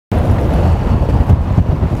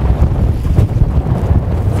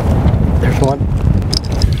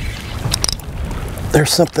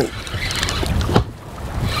There's something.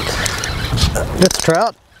 That's a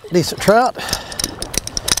trout, decent trout.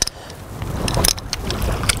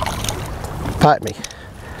 Bite me,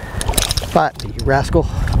 you rascal.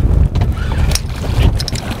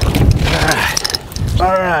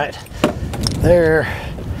 All right, there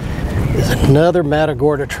is another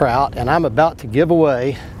Matagorda trout, and I'm about to give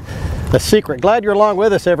away a secret. Glad you're along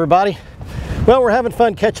with us, everybody. Well, we're having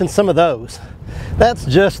fun catching some of those. That's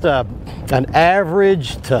just an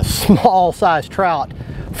average to small size trout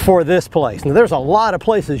for this place. Now, there's a lot of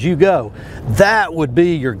places you go, that would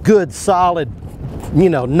be your good, solid, you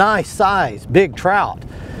know, nice size, big trout.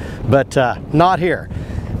 But not here.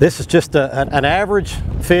 This is just an average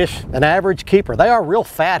fish, an average keeper. They are real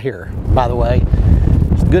fat here, by the way.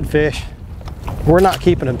 It's good fish. We're not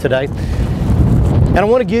keeping them today. And I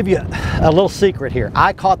want to give you a little secret here.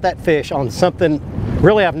 I caught that fish on something,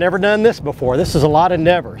 really I've never done this before. This is a lot of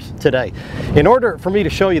nevers today. In order for me to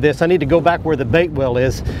show you this, I need to go back where the bait well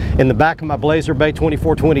is in the back of my Blazer Bay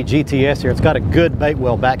 2420 GTS here. It's got a good bait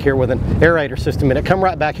well back here with an aerator system in it. Come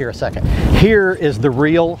right back here a second. Here is the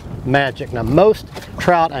real magic. Now, most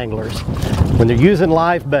trout anglers, when they're using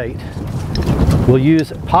live bait, will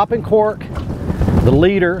use popping cork, the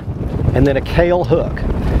leader, and then a Kale hook.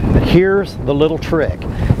 But here's the little trick.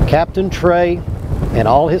 Captain Trey and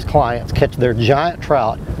all his clients catch their giant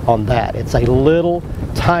trout on that. It's a little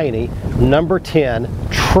tiny number 10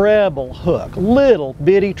 treble hook, little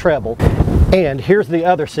bitty treble. And here's the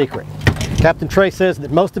other secret. Captain Trey says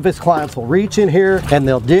that most of his clients will reach in here and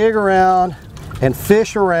they'll dig around and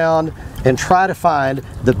fish around and try to find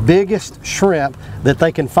the biggest shrimp that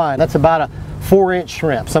they can find. That's about a 4-inch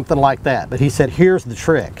shrimp, something like that. But he said, here's the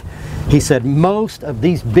trick. He said most of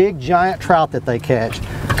these big giant trout that they catch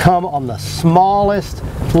come on the smallest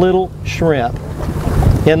little shrimp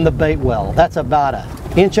in the bait well. That's about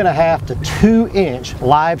 1.5 to 2-inch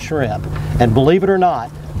live shrimp. And believe it or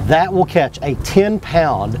not, that will catch a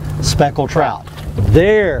 10-pound speckled trout.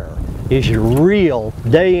 There is your real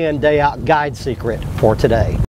day in, day out guide secret for today.